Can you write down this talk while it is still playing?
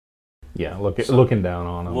Yeah, looking down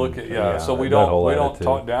on them. So we don't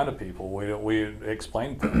talk down to people. We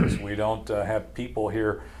explain things. We don't have people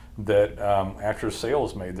here that after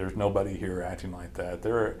sales made, there's nobody here acting like that.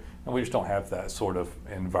 And we just don't have that sort of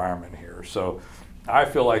environment here. So I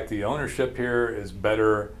feel like the ownership here is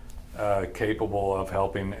better capable of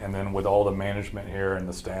helping, and then with all the management here and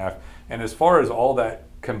the staff. And as far as all that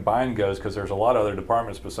combined goes, because there's a lot of other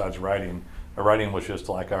departments besides writing. Writing was just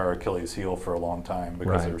like our Achilles heel for a long time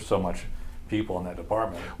because there's so much people in that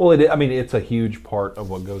department. Well, it's a huge part of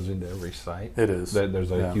what goes into every site. It is.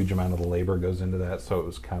 There's a huge amount of the labor goes into that,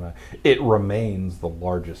 so it remains the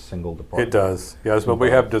largest single department. It does, yes, but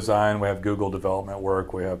we have design, we have Google development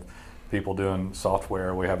work, we have people doing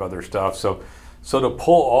software, we have other stuff. So to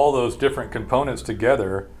pull all those different components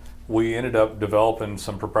together, we ended up developing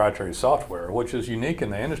some proprietary software, which is unique in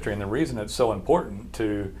the industry, and the reason it's so important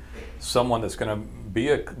to someone that's going to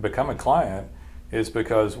become a client is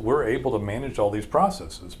because we're able to manage all these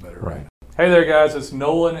processes better. Right. Hey there, guys. It's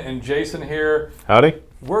Nolan and Jason here. Howdy.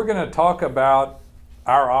 We're going to talk about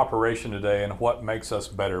our operation today and what makes us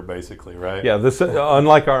better, basically, right? Yeah. This,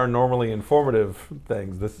 unlike our normally informative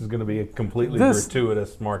things, this is going to be a completely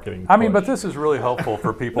gratuitous marketing. But this is really helpful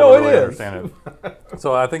for people to really understand it.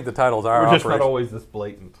 So I think the title's our operation. We're just not always this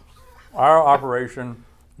blatant. Our operation.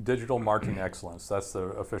 Digital Marketing Excellence, that's the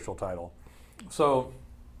official title. So,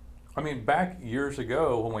 back years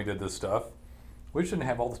ago when we did this stuff, we just didn't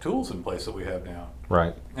have all the tools in place that we have now.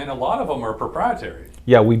 Right. And a lot of them are proprietary.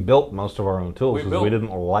 Yeah, we built most of our own tools because we didn't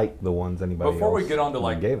like the ones anybody else gave us. Before we get on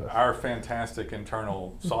to our fantastic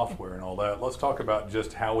internal software and all that, let's talk about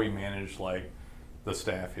just how we manage the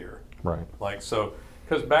staff here. Right.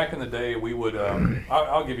 Because back in the day we would,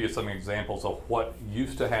 I'll give you some examples of what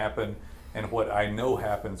used to happen and what I know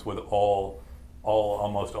happens with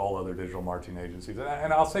almost all other digital marketing agencies.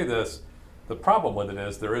 And I'll say this, the problem with it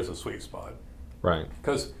is there is a sweet spot. Right.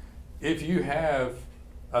 Because if you have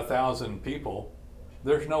 1,000 people,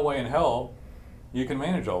 there's no way in hell you can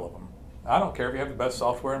manage all of them. I don't care if you have the best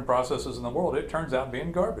software and processes in the world, it turns out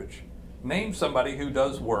being garbage. Name somebody who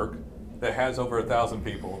does work that has over 1,000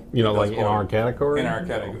 people. In our category? In our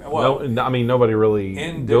category. Well, nobody really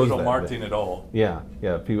in digital marketing at all. Yeah.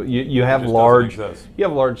 People. You have large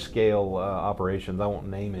scale operations. I won't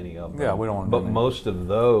name any of them. Yeah, we don't want to. But most of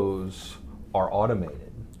those are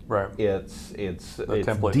automated. Right. It's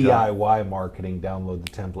DIY marketing. Download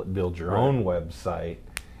the template, build your own website.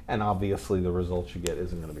 And obviously the results you get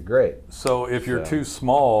isn't going to be great. So if you're too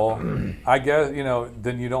small, I guess,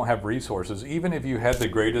 then you don't have resources. Even if you had the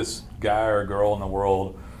greatest guy or girl in the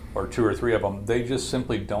world, or 2 or 3 of them, they just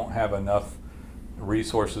simply don't have enough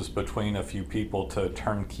resources between a few people to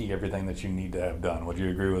turnkey everything that you need to have done. Would you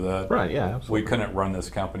agree with that? Right, yeah, absolutely. We couldn't run this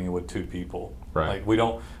company with 2 people. Right. We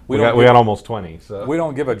got almost 20. So we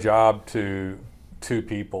don't give a job to 2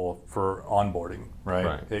 people for onboarding,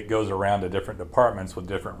 right? It goes around to different departments with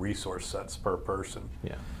different resource sets per person.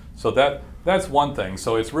 Yeah. So that's one thing.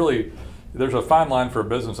 So it's really, there's a fine line for a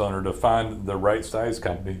business owner to find the right size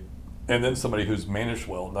company and then somebody who's managed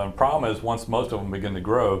well. The problem is once most of them begin to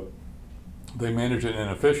grow, they manage it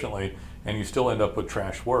inefficiently and you still end up with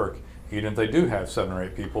trash work, even if they do have 7 or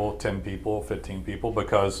 8 people, 10 people, 15 people,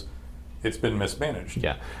 because it's been mismanaged.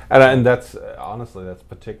 Yeah, and that's honestly that's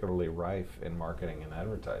particularly rife in marketing and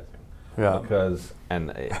advertising. Yeah, because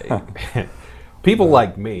people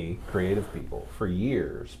like me, creative people, for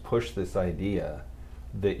years push this idea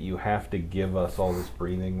that you have to give us all this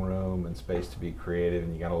breathing room and space to be creative,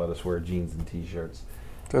 and you got to let us wear jeans and t-shirts.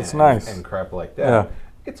 That's nice and crap like that. Yeah.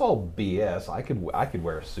 It's all BS. I could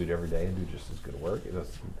wear a suit every day and do just as good work. It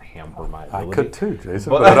doesn't hamper my ability. I could too,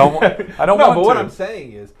 Jason, but I don't want to. But what I'm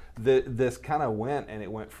saying is this kind of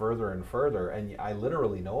went further and further, and I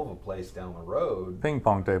literally know of a place down the road, ping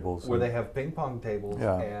pong tables, where they have ping pong tables,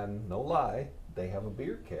 and no lie, they have a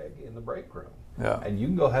beer keg in the break room. Yeah. And you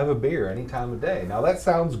can go have a beer any time of day. Now that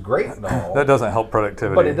sounds great and all. That doesn't help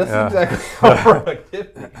productivity. But it doesn't exactly help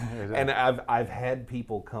productivity. And I've had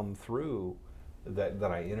people come through that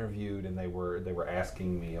I interviewed, and they were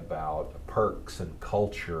asking me about perks and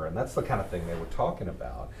culture, and that's the kind of thing they were talking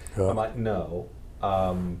about. Yeah. I'm like, no,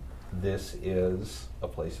 this is a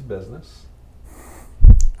place of business.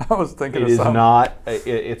 I was thinking it's not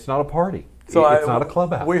a party. So it's not a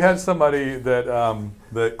clubhouse. We had somebody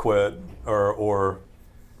that quit or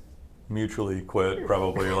mutually quit,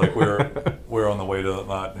 probably. Like we're on the way to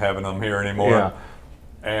not having them here anymore. Yeah.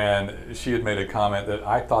 And she had made a comment that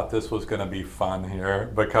I thought this was going to be fun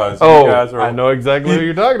here because you guys are. I know exactly what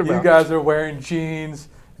you're talking about. You guys are wearing jeans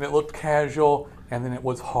and it looked casual, And then it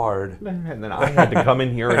was hard. And then I had to come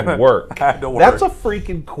in here and work. I had to work. That's a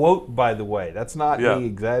freaking quote, by the way. That's not me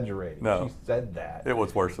exaggerating. No. She said that. It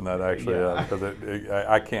was worse than that, actually, because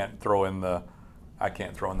I can't throw in the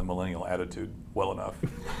millennial attitude well enough.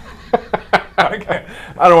 I can't.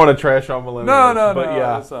 I don't want to trash on millennials. No, but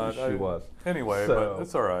yeah, it's not. she was. Anyway, So, but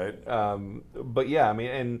it's all right. But yeah, I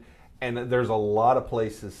mean, and there's a lot of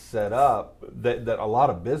places set up that a lot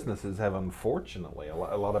of businesses have, unfortunately, a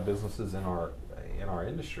lot of businesses in our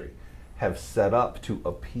industry have set up to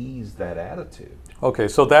appease that attitude. Okay,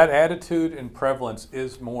 so that attitude and prevalence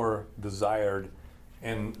is more desired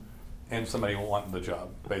in somebody wanting the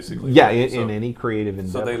job, basically. Yeah, in any creative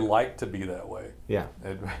endeavor. So they like to be that way. Yeah.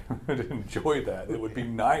 They'd enjoy that. It would be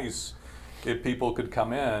nice if people could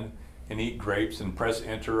come in and eat grapes and press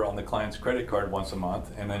enter on the client's credit card once a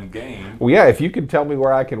month and then gain. Well, yeah, if you can tell me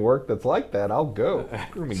where I can work that's like that, I'll go.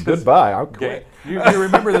 I mean, goodbye, I'll quit. You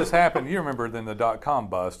remember this happened, you remember then the .com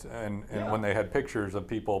bust and when they had pictures of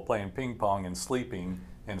people playing ping pong and sleeping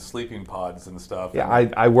in sleeping pods and stuff. Yeah,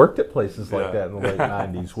 I worked at places like that in the late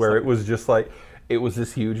 90s where it was just like, it was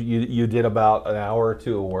this huge, you did about an hour or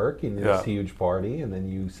two of work in this huge party, and then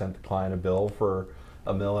you sent the client a bill for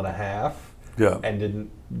 $1.5 million. Yeah. And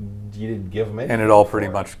you didn't give them anything. And it all pretty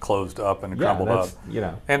much closed up and crumbled up. You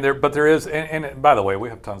know. And there is, and by the way, we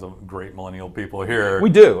have tons of great millennial people here. We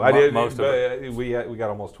do. Most of it. We got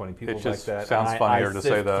almost 20 people It like just that. sounds funnier to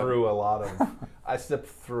say that. I sift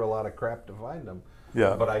through a lot of crap to find them.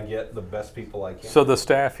 Yeah. But I get the best people I can. So the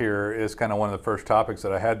staff here is kind of one of the first topics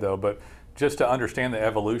that I had, though. But just to understand the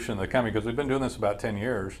evolution of the company, because we've been doing this about 10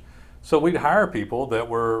 years. So we'd hire people that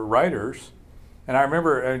were writers. And I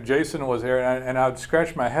remember Jason was there, and I'd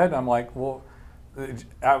scratch my head, and I'm like, well,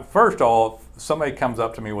 first of all, somebody comes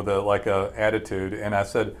up to me with a attitude, and I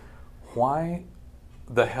said, why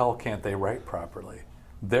the hell can't they write properly?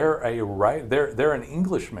 They're an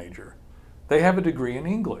English major. They have a degree in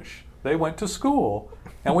English. They went to school,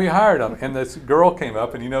 and we hired them. And this girl came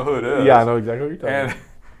up, and you know who it is. Yeah, I know exactly what you're talking about.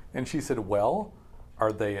 And she said, well,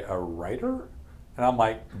 are they a writer? And I'm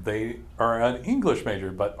like, they are an English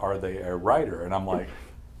major, but are they a writer? And I'm like,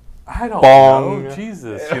 I don't know.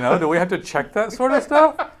 Jesus, do we have to check that sort of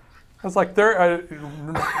stuff? I was like, they're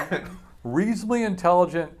a reasonably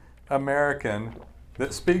intelligent American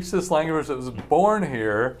that speaks this language, that was born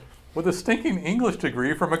here with a stinking English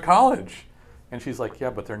degree from a college. And she's like, yeah,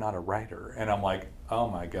 but they're not a writer. And I'm like, oh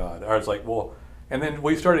my God. I was like, well, and then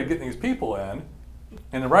we started getting these people in.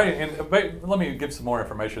 And the writing, and let me give some more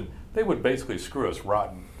information. They would basically screw us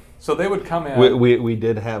rotten. So they would come in. We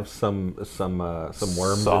did have some worms in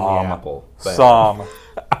the apple.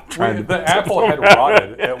 The apple had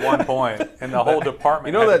rotted at one point, and the whole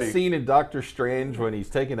department. You know that scene in Doctor Strange when he's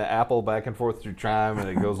taking the apple back and forth through time, and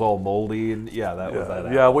it goes all moldy, and that was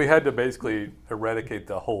that. Yeah, we had to basically eradicate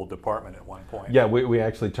the whole department at one point. Yeah, we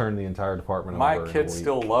actually turned the entire department over. My kids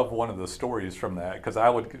still love one of the stories from that because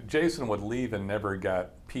Jason would leave and never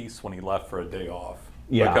got peace when he left for a day off.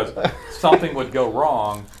 Yeah, because something would go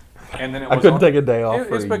wrong. And then I couldn't take a day off.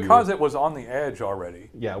 It's because it was on the edge already.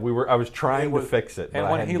 Yeah, I was trying to fix it. And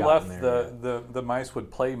when he left, the mice would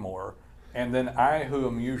play more, and then I, who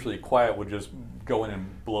am usually quiet, would just go in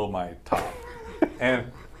and blow my top.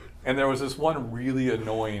 and there was this one really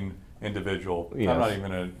annoying individual. Yes. I'm not even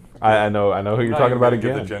gonna. I know who you're talking about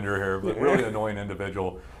again. Give the gender here, but really annoying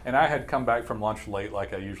individual. And I had come back from lunch late,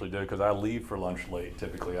 like I usually do, because I leave for lunch late.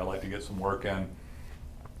 Typically, I like to get some work in.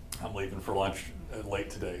 I'm leaving for lunch late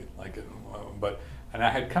today, and I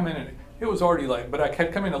had come in and it was already but I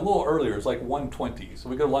had come in a little earlier. It was like 1:20, so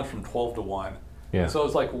we go to lunch from 12 to 1. Yeah. And so it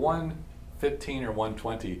was like 1:15 or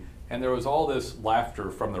 1:20, and there was all this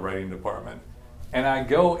laughter from the writing department. And I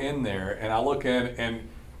go in there and I look in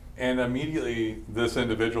and immediately this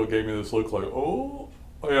individual gave me this look like, oh,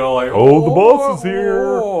 the boss is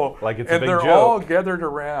here, like it's a big joke. And they're all gathered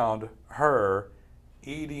around her.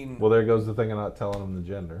 Eating. Well, there goes the thing of not telling them the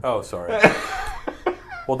gender. Oh, sorry.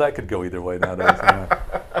 Well, that could go either way nowadays.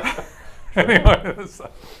 Anyway,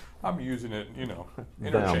 I'm using it,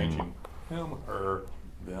 interchanging. Him, her,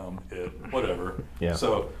 them, it, whatever. Yeah.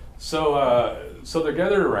 So they're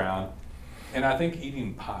gathered around, and I think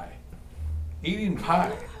eating pie,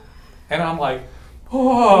 and I'm like,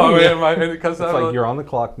 oh man, because it's like you're on the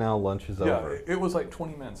clock now. Lunch is over. Yeah, it was like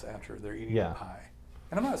 20 minutes after they're eating pie.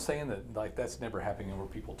 And I'm not saying that that's never happening where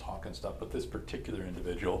people talk and stuff, but this particular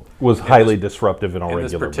individual was highly disruptive in a regular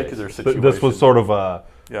this particular basis. situation. This was sort of a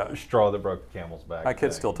straw that broke the camel's back. My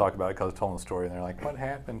kids still talk about it because I told them the story, and they're like, "What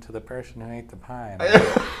happened to the person who ate the pie?" And I'm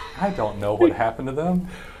like, I don't know what happened to them.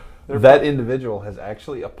 That individual has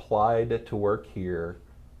actually applied to work here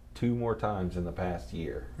 2 more times in the past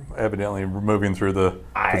year. Evidently moving through the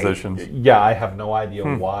positions. Yeah, I have no idea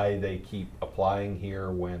why they keep applying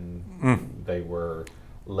here when they were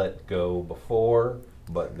let go before,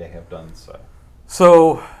 but they have done so.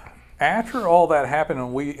 So after all that happened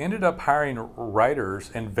and we ended up hiring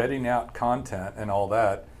writers and vetting out content and all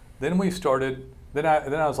that, then we started, then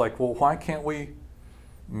I was like, well, why can't we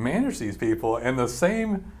manage these people? And the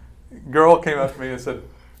same girl came up to me and said,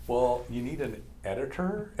 well, you need an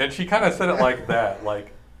editor? And she kind of said it like that,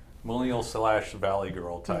 like millennial / valley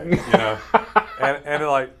girl type, you know? and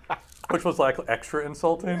like, which was like extra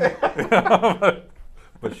insulting.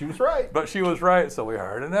 But she was right. But she was right, so we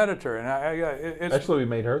hired an editor. And actually, we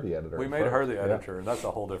made her the editor. We made her the editor, and that's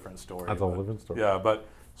a whole different story. That's a whole different story. Yeah, but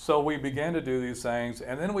so we began to do these things,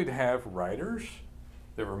 and then we'd have writers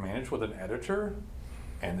that were managed with an editor,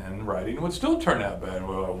 and then writing would still turn out bad.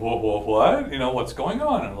 We're like, what? You know, what's going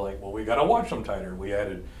on? And we're like, well, we got to watch them tighter. We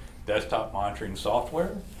added desktop monitoring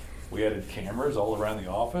software. We added cameras all around the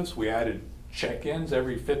office. We added check-ins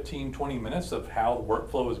every 15, 20 minutes of how the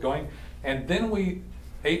workflow was going. And then we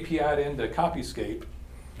API'd into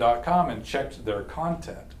copyscape.com and checked their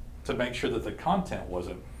content to make sure that the content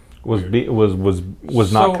wasn't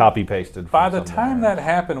not copy pasted. By the time that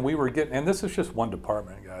happened, we were getting, and this is just one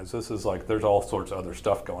department, guys. This is like there's all sorts of other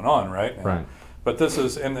stuff going on, right? Right. But this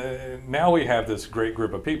is, and now we have this great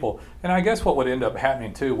group of people. And I guess what would end up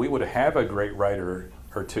happening too, we would have a great writer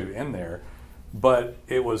or two in there, but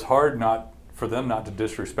it was hard for them not to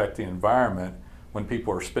disrespect the environment when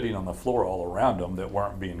people were spitting on the floor all around them that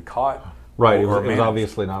weren't being caught. Right, it was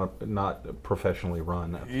obviously not professionally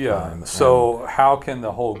run at the time. So how can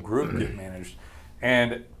the whole group get managed?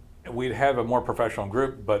 And we'd have a more professional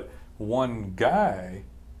group, but one guy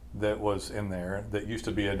that was in there that used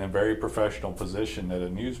to be in a very professional position at a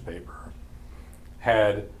newspaper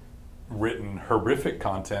had written horrific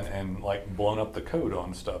content and like blown up the code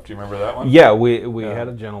on stuff. Do you remember that one? Yeah, we had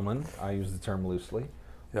a gentleman, I use the term loosely,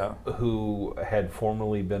 yeah, who had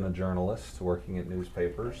formerly been a journalist working at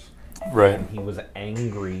newspapers. Right. And he was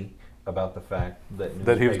angry about the fact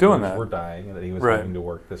that he was doing that. were dying and that he was having to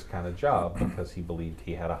work this kind of job because he believed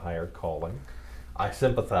he had a higher calling. I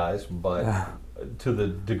sympathize, but to the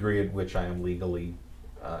degree at which I am legally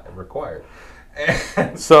required.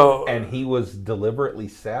 And he was deliberately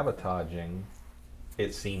sabotaging,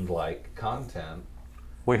 it seemed like, content.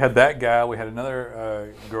 We had that guy. We had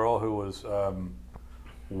another girl who was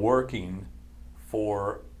working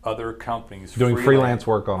for other companies, doing freelance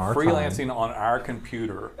work on our freelancing on our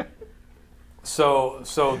computer. So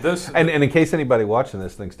this and in case anybody watching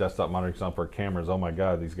this thinks desktop monitoring software cameras, oh my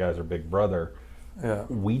God, these guys are Big Brother. Yeah,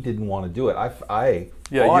 we didn't want to do it.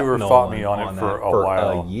 You fought me on it for a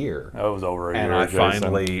while, a year. That was over a year. And I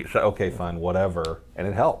finally said, okay, fine, whatever, and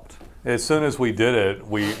it helped. As soon as we did it,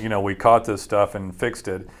 we caught this stuff and fixed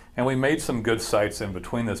it, and we made some good sites in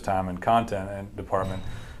between this time in content and department.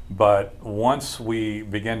 But once we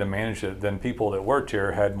began to manage it, then people that worked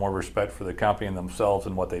here had more respect for the company and themselves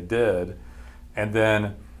and what they did. And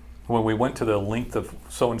then when we went to the length of,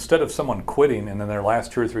 so instead of someone quitting and then their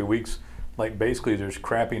last 2 or 3 weeks, like basically there's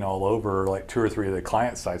crapping all over like 2 or 3 of the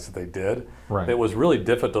client sites that they did. Right. It was really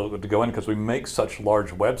difficult to go in because we make such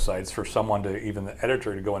large websites for someone to, even the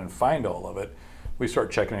editor, to go in and find all of it. We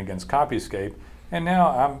start checking against Copyscape. And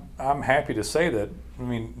now I'm happy to say that, I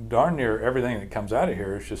mean, darn near everything that comes out of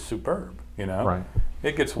here is just superb, you know? Right.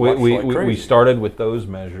 It gets watched like crazy. We started with those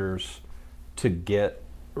measures to get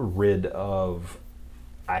rid of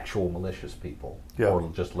actual malicious people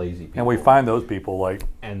or just lazy people. And we find those people like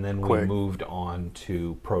and then quick. We moved on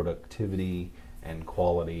to productivity and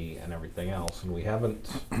quality and everything else. And we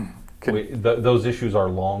haven't, those issues are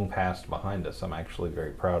long past behind us. I'm actually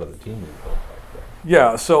very proud of the team we've built back there.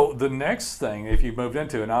 Yeah, so the next thing, if you moved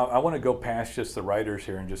into, and I want to go past just the writers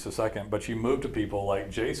here in just a second, but you move to people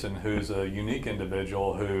like Jason, who's a unique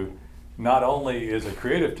individual who not only is a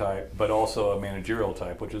creative type, but also a managerial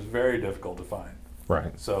type, which is very difficult to find.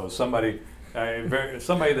 Right. So somebody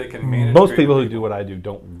that can manage. Most people who do what I do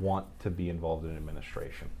don't want to be involved in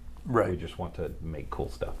administration. Right. We just want to make cool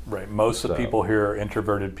stuff. Right. Most of the people here are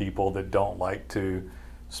introverted people that don't like to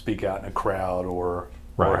speak out in a crowd or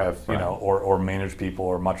have or manage people,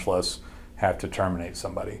 or much less have to terminate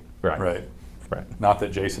somebody. Right. Right. Right. Not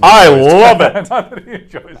that Jason. I love it. Not that he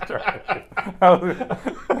enjoys terminating.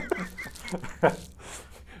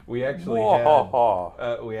 we actually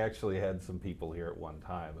had some people here at one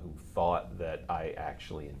time who thought that I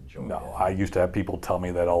actually enjoyed it. No, I used to have people tell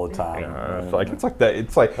me that all the time. It's like that.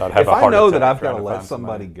 It's like if I know that I've got to let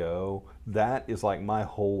somebody go, that is like my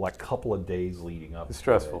whole like couple of days leading up. It's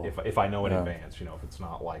stressful. If I know in advance, if it's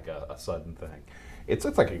not like a sudden thing. It's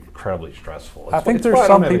like incredibly stressful. I think there's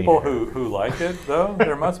some people who like it, though.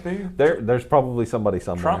 There must be. There's probably somebody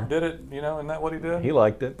somewhere. Trump did it, isn't that what he did? He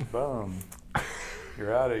liked it. Boom.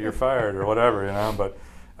 You're fired or whatever,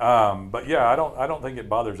 But yeah, I don't think it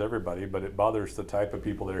bothers everybody, but it bothers the type of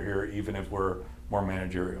people that are here, even if we're more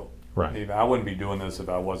managerial. Right. I wouldn't be doing this if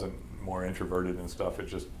I wasn't more introverted and stuff. It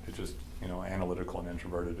just analytical and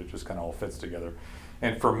introverted. It just kind of all fits together.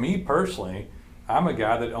 And for me personally, I'm a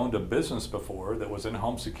guy that owned a business before that was in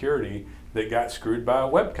home security that got screwed by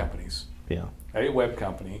web companies. Yeah. A web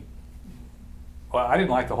company. Well, I didn't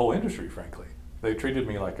like the whole industry, frankly. They treated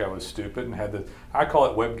me like I was stupid and had I call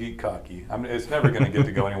it web geek cocky. I mean, it's never going to get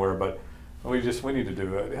to go anywhere, but we need to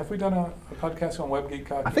do it. Have we done a podcast on web geek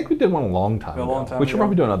cocky? I think we did one a long time ago. We should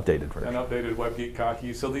probably do an updated version. An updated web geek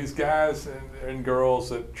cocky. So these guys and girls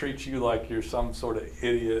that treat you like you're some sort of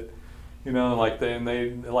idiot, like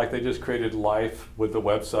they just created life with the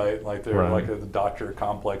website, like they're like a doctor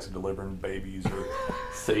complex of delivering babies or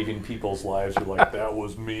saving people's lives. You're like, that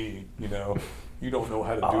was me, You don't know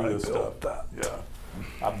how to do this stuff. Yeah,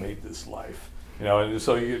 I made this life, And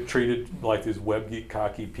so you get treated like these web geek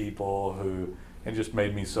cocky people who. It just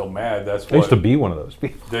made me so mad. I used to be one of those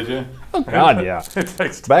people. Did you? Oh, God, yeah.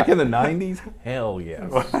 Back in the 90s? Hell yes.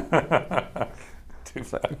 Too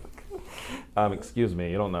bad. Excuse me,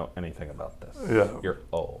 you don't know anything about this. Yeah. You're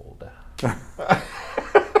old.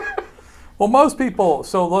 Well, most people,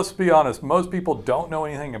 so let's be honest, most people don't know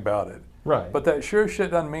anything about it. Right. But that sure shit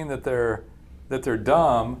doesn't mean that they're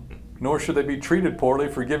dumb, nor should they be treated poorly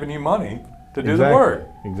for giving you money to do the work.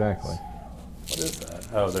 Exactly. What is that?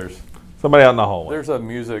 Oh, there's somebody out in the hallway. There's a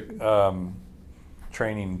music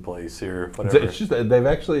training place here. Whatever. It's just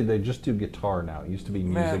they just do guitar now. It used to be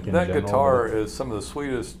music in that general. Guitar is some of the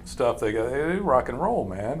sweetest stuff they got. They do rock and roll,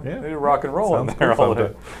 man. Yeah. They do rock and roll in there all the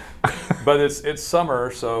time. But it's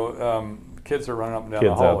summer, so kids are running up and down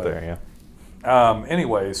the hallway. Kids out there, yeah.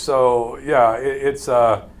 Anyway, so yeah, it's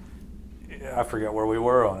I forget where we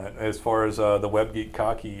were on it as far as the web geek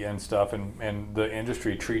cocky and stuff, and the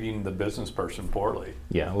industry treating the business person poorly.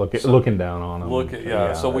 Yeah, looking down on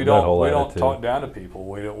them. So we don't talk down to people.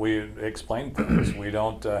 We explain things. We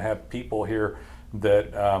don't have people here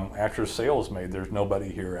that after sales made, there's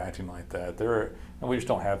nobody here acting like that. And we just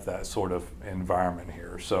don't have that sort of environment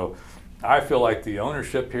here. So I feel like the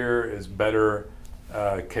ownership here is better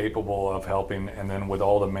capable of helping, and then with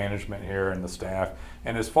all the management here and the staff.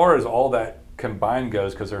 And as far as all that combined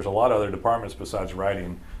goes, because there's a lot of other departments besides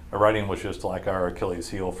writing, writing was just like our Achilles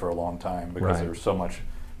heel for a long time because there's so much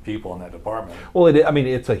people in that department. Well,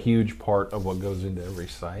 it's a huge part of what goes into every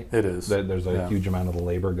site. It is. There's a huge amount of the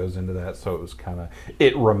labor goes into that, so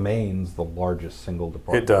it remains the largest single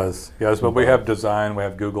department. It does, yes, but we have design, we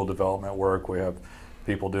have Google development work, we have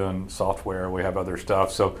people doing software, we have other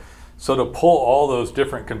stuff. So to pull all those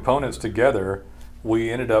different components together,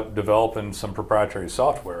 we ended up developing some proprietary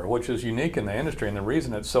software, which is unique in the industry. And the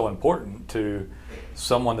reason it's so important to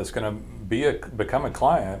someone that's going to become a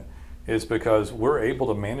client is because we're able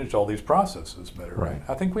to manage all these processes better. Right.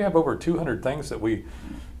 I think we have over 200 things that we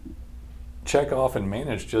check off and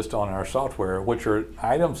manage just on our software, which are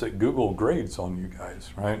items that Google grades on you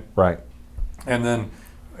guys, right? Right. And then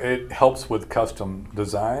it helps with custom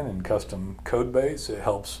design and custom code base. It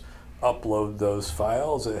helps upload those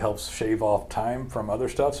files. It helps shave off time from other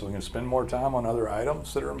stuff so we can spend more time on other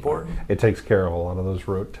items that are important. It takes care of a lot of those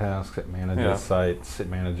rote tasks. It manages sites. It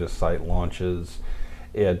manages site launches.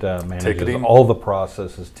 It manages ticketing. All the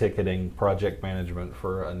processes, ticketing, project management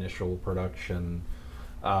for initial production,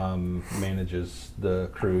 manages the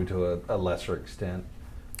crew to a lesser extent.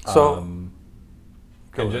 So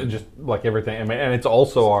just like everything. I mean, and it's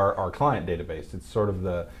also our client database. It's sort of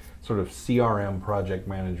the CRM, project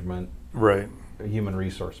management, right, human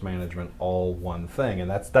resource management, all one thing, and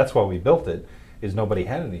that's why we built it. Is nobody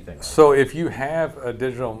had anything like so if you have a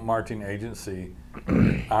digital marketing agency,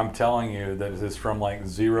 I'm telling you that it's from like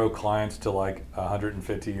 0 clients to like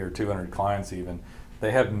 150 or 200 clients even,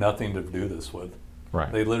 they have nothing to do this with.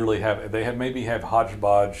 Right. They literally maybe have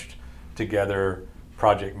hodgepodged together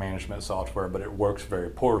project management software, but it works very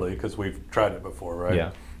poorly because we've tried it before, right?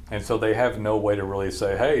 Yeah. And so they have no way to really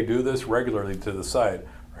say, hey, do this regularly to the site.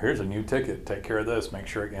 Or here's a new ticket, take care of this, make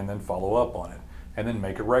sure, and then follow up on it. and then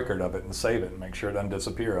make a record of it and save it and make sure it doesn't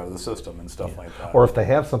disappear out of the system and stuff like that. Or if they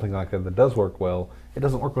have something like that does work well, it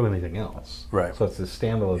doesn't work with anything else. Right. So it's a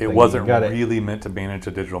standalone thing. It wasn't really meant to manage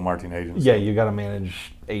a digital marketing agency. Yeah, you got to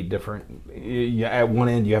manage 8 different. At one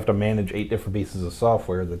end, you have to manage 8 different pieces of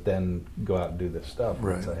software that then go out and do this stuff.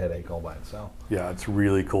 Right. It's a headache all by itself. Yeah, it's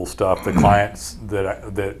really cool stuff. The clients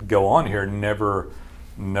that go on here never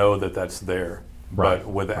know that that's there. Right. But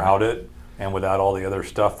without it, and without all the other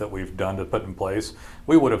stuff that we've done to put in place,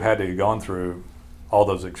 we would have had to have gone through all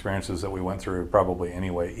those experiences that we went through probably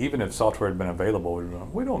anyway. Even if software had been available,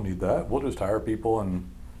 we don't need that. We'll just hire people and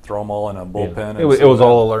throw them all in a bullpen. Yeah. It was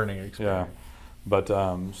all a learning experience. Yeah. But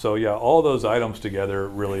so yeah, all those items together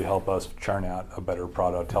really help us churn out a better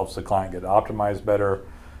product. Helps the client get optimized better.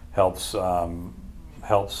 Helps the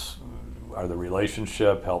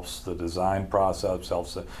relationship. Helps the design process.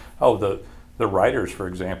 Helps the writers, for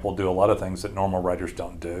example, do a lot of things that normal writers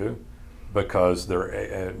don't do because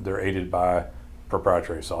they're aided by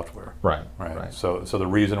proprietary software. Right. So the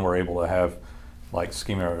reason we're able to have like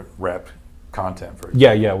schema wrapped content, for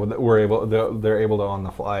example. Yeah. They're able to on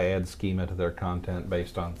the fly add schema to their content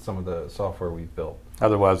based on some of the software we've built.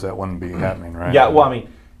 Otherwise, that wouldn't be happening, right? Yeah. Well, I mean,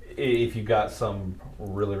 if you got some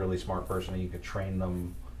really smart person, and you could train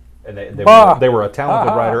them. And they were a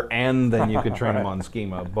talented writer, and then you could train them on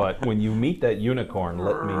schema. But when you meet that unicorn,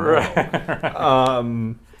 let me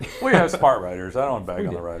know. We have smart writers. I don't bag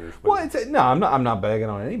on the writers. Well, I'm not bagging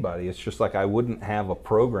on anybody. It's just like I wouldn't have a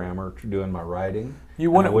programmer doing my writing.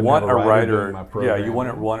 You wouldn't want a writer. Yeah, you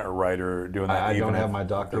wouldn't want a writer doing that. I don't have my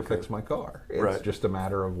doctor fix my car. It's just a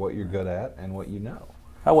matter of what you're good at and what you know.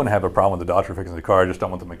 I wouldn't have a problem with the doctor fixing the car. I just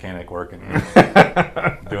don't want the mechanic working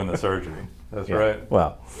doing the surgery. That's right.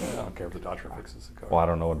 Well, I don't care if the doctor fixes the car. Well, I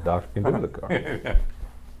don't know what the doctor can do to the car.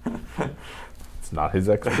 It's not his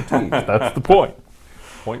expertise. That's the point.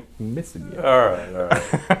 Point missing. All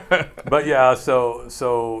right. But yeah,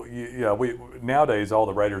 we nowadays all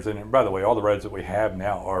the writers and by the way, all the writers that we have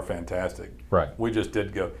now are fantastic. Right. We just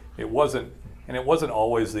did go. It wasn't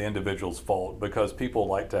always the individual's fault because people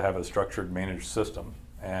like to have a structured, managed system,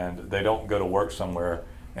 and they don't go to work somewhere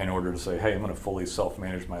in order to say, "Hey, I'm going to fully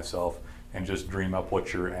self-manage myself and just dream up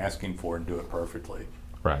what you're asking for and do it perfectly."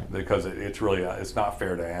 Right. Because it's really it's not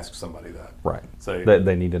fair to ask somebody that. Right. So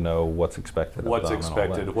they need to know what's expected. What's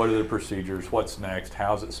expected? What are the procedures? What's next?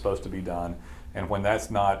 How's it supposed to be done? And when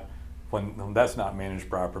that's not managed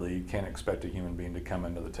properly, you can't expect a human being to come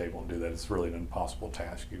into the table and do that. It's really an impossible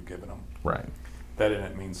task you've given them. Right. That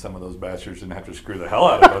didn't mean some of those bastards didn't have to screw the hell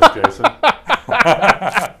out of us, Jason.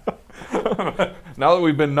 Now that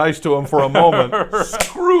we've been nice to them for a moment,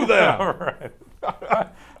 screw them. Right.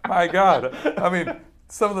 My God. I mean,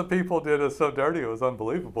 some of the people did us so dirty, it was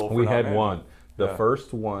unbelievable. We had one. The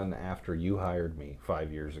first one after you hired me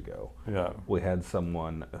 5 years ago. Yeah. We had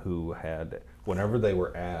someone who had, whenever they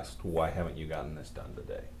were asked, why haven't you gotten this done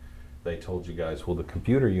today? They told you guys, well, the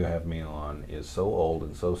computer you have me on is so old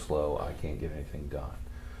and so slow, I can't get anything done.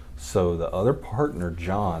 So the other partner,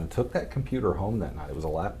 John, took that computer home that night. It was a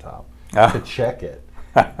laptop to check it.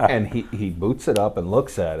 And he boots it up and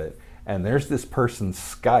looks at it. And there's this person's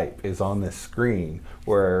Skype is on this screen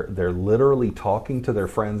where they're literally talking to their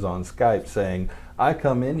friends on Skype saying, I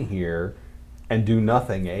come in here and do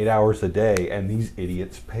nothing 8 hours a day and these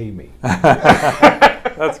idiots pay me.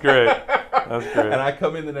 That's great. That's great. And I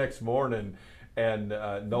come in the next morning and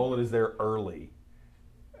Nolan is there early.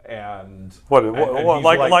 And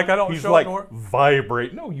like I don't show up? He's like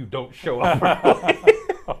vibrate. No, you don't show up early.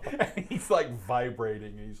 And he's like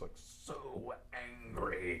vibrating and he's like so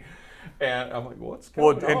angry. And I'm like, what's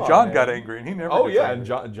going on? And John got angry, and he never. Oh yeah, and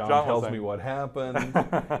John tells me what happened,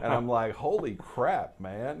 and I'm like, holy crap,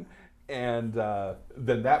 man! And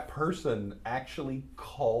then that person actually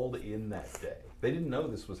called in that day. They didn't know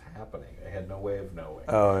this was happening. They had no way of knowing.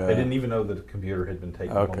 Oh yeah. They didn't even know that the computer had been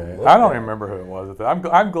taken. Okay. I don't remember who it was. I'm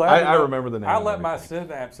glad. I remember the name. I let my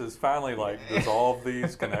synapses finally dissolve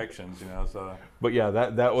these connections, So. But yeah,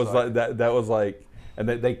 that was like that was like, and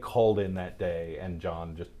they called in that day, and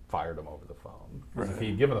John just fired him over the phone. Right. If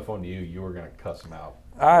he'd given the phone to you, you were going to cuss him out.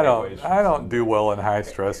 I don't do well in high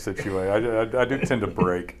stress situations. I do tend to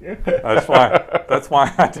break. That's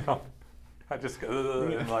why I don't. I just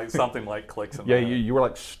and like something like clicks in. Yeah, you were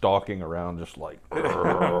like stalking around, just like.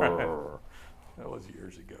 That was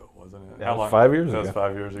years ago, wasn't it? How long? 5 years ago. That was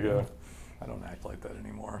 5 years ago. I don't act like that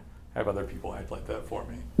anymore. I have other people act like that for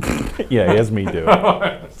me. Yeah, he has me do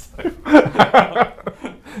it.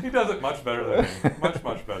 He does it much better than me.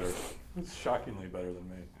 Much better. It's shockingly better than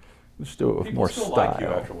me. Just do it with people more still style. Like you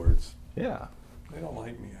afterwards. Yeah. They don't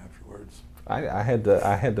like me afterwards. I had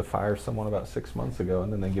to fire someone about 6 months ago,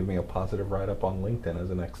 and then they give me a positive write-up on LinkedIn as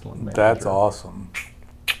an excellent manager. That's awesome.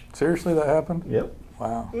 Seriously, that happened? Yep.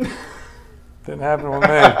 Wow. Didn't happen with me.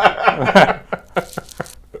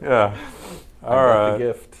 Yeah. All right. The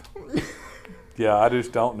gift. Yeah, I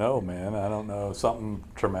just don't know, man. I don't know. Something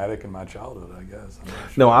traumatic in my childhood, I guess. I'm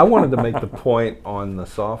not sure. No, I wanted to make the point on the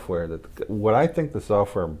software that what I think the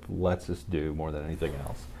software lets us do more than anything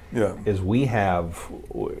else is we're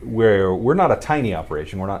not a tiny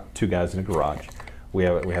operation. We're not two guys in a garage. We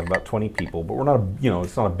have about 20 people, but we're not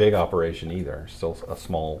it's not a big operation either. Still a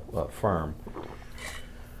small firm.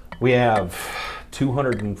 We have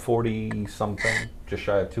 240 something, just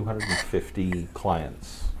shy of 250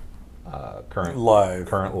 clients, current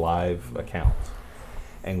live accounts,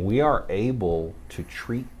 and we are able to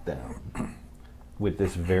treat them with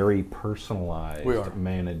this very personalized,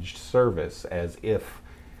 managed service as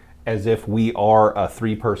if we are a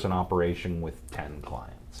 3-person operation with 10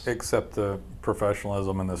 clients. Except the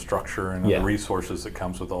professionalism and the structure and the resources that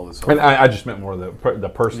comes with all this. And I just meant more the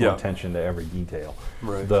personal attention to every detail.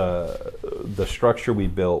 Right. The structure we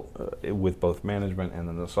built with both management and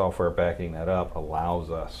then the software backing that up allows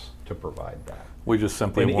us to provide that. We just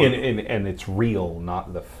simply and it's real,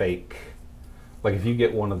 not the fake. Like if you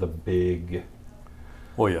get one of the big,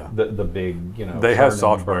 the big they have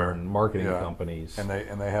software marketing companies, and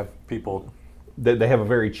they have people. They have a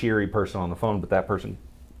very cheery person on the phone, but that person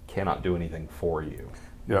cannot do anything for you.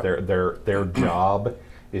 Yeah. Their job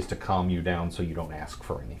is to calm you down so you don't ask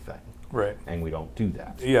for anything. Right. And we don't do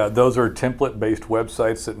that. Yeah, those are template-based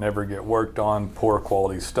websites that never get worked on, poor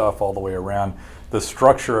quality stuff all the way around. The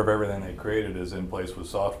structure of everything they created is in place with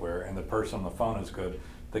software, and the person on the phone is good.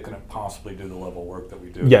 They couldn't possibly do the level of work that we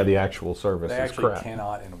do. Yeah, the actual service is crap. They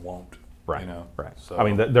cannot and won't. Right. You know? Right. So, I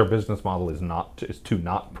mean, their business model is to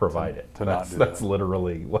not provide it. That's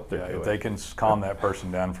literally what they're doing. If they can calm that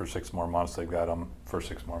person down for 6 more months, they've got them for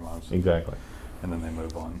 6 more months. Exactly. And then they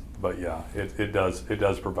move on. But yeah, it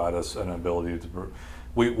does provide us an ability to.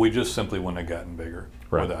 We just simply wouldn't have gotten bigger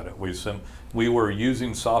without it. We were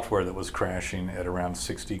using software that was crashing at around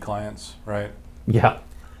 60 clients, right? Yeah.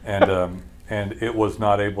 And it was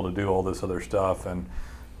not able to do all this other stuff, and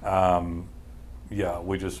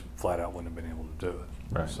we just flat out wouldn't have been able to do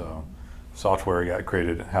it. Right. So, software got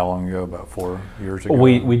created how long ago? About 4 years ago.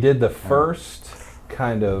 We did the first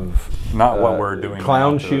kind of not what we're doing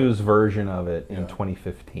clown shoes version of it in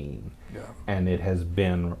 2015. Yeah. And it has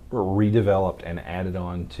been redeveloped and added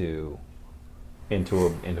on into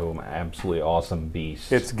an absolutely awesome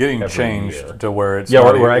beast. It's getting changed to where it's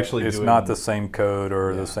it's not the same code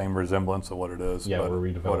or the same resemblance of what it is. Yeah, but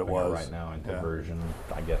we're redeveloping it right now into version,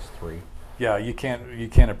 I guess, 3. Yeah, you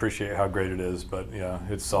can't appreciate how great it is, but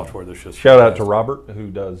it's software that's just shout out to Robert, who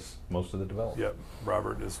does most of the development. Yep,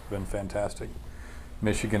 Robert has been fantastic.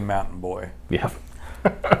 Michigan mountain boy. Yeah.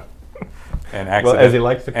 And as he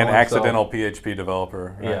likes to call himself, accidental PHP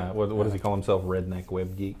developer. Right? Yeah. What does he call himself? Redneck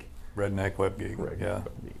web geek. Redneck web geek. Web geek.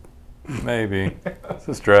 Maybe. It's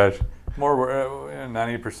a stretch. More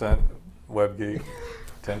 90% web geek.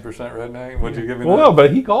 10% redneck? Would you give me that? Well, no,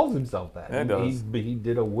 but he calls himself that. He does. He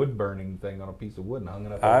did a wood burning thing on a piece of wood and hung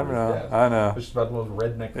it up over his desk. I know. It's just about the most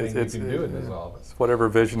redneck thing you can do in this office. It's whatever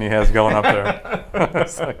vision he has going up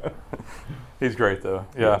there. He's great, though.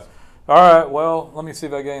 Yeah. Yes. All right. Well, let me see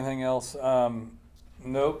if I got anything else.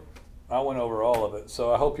 Nope. I went over all of it.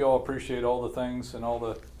 So I hope you all appreciate all the things and all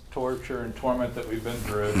the torture and torment that we've been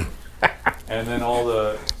through. And then all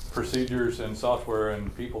the procedures and software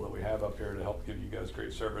and people that we have up here to help give you guys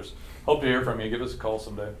great service. Hope to hear from you. Give us a call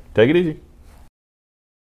someday. Take it easy.